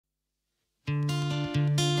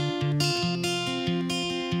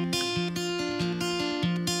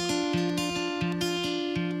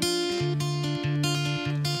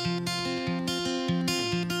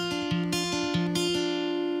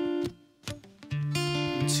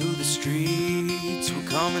to the streets, we're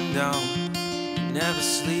coming down. Never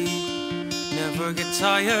sleep, never get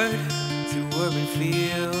tired. Through urban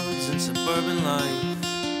fields and suburban life.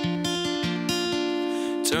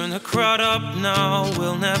 Turn the crowd up now,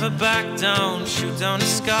 we'll never back down. Shoot down the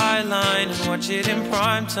skyline and watch it in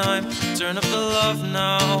prime time. Turn up the love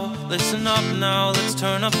now, listen up now, let's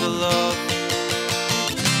turn up the love.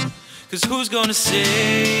 Cause who's gonna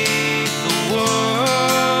save the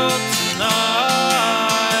world tonight?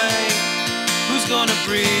 Who's gonna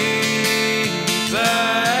bring me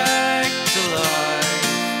back to life?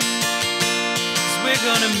 Cause we're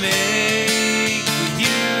gonna make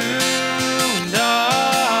you and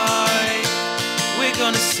I, we're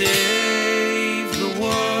gonna save the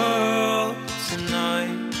world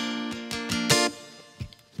tonight.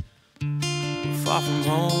 We're far from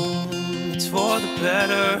home, it's for the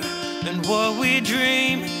better. And what we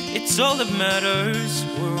dream, it's all that matters.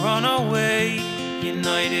 We're on our way,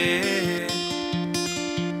 united.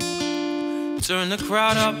 Turn the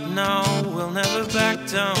crowd up now, we'll never back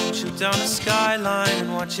down. Shoot down the skyline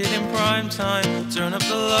and watch it in prime time. Turn up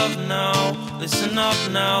the love now, listen up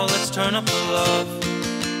now, let's turn up the love.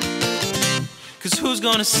 Cause who's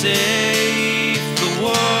gonna save the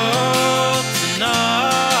world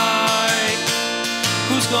tonight?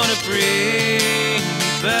 Who's gonna bring me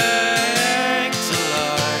back to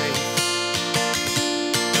life?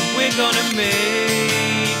 And we're gonna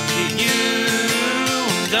make it, you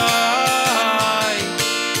and I.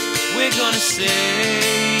 We're gonna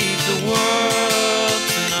save the world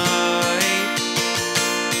tonight.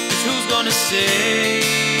 Cause who's gonna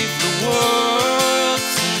save the world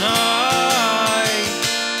tonight?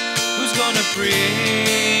 Who's gonna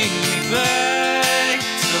bring me back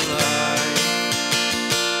to life?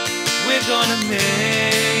 We're gonna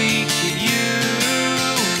make it, you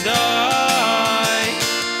and I.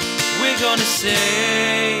 We're gonna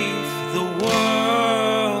save the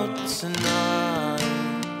world tonight.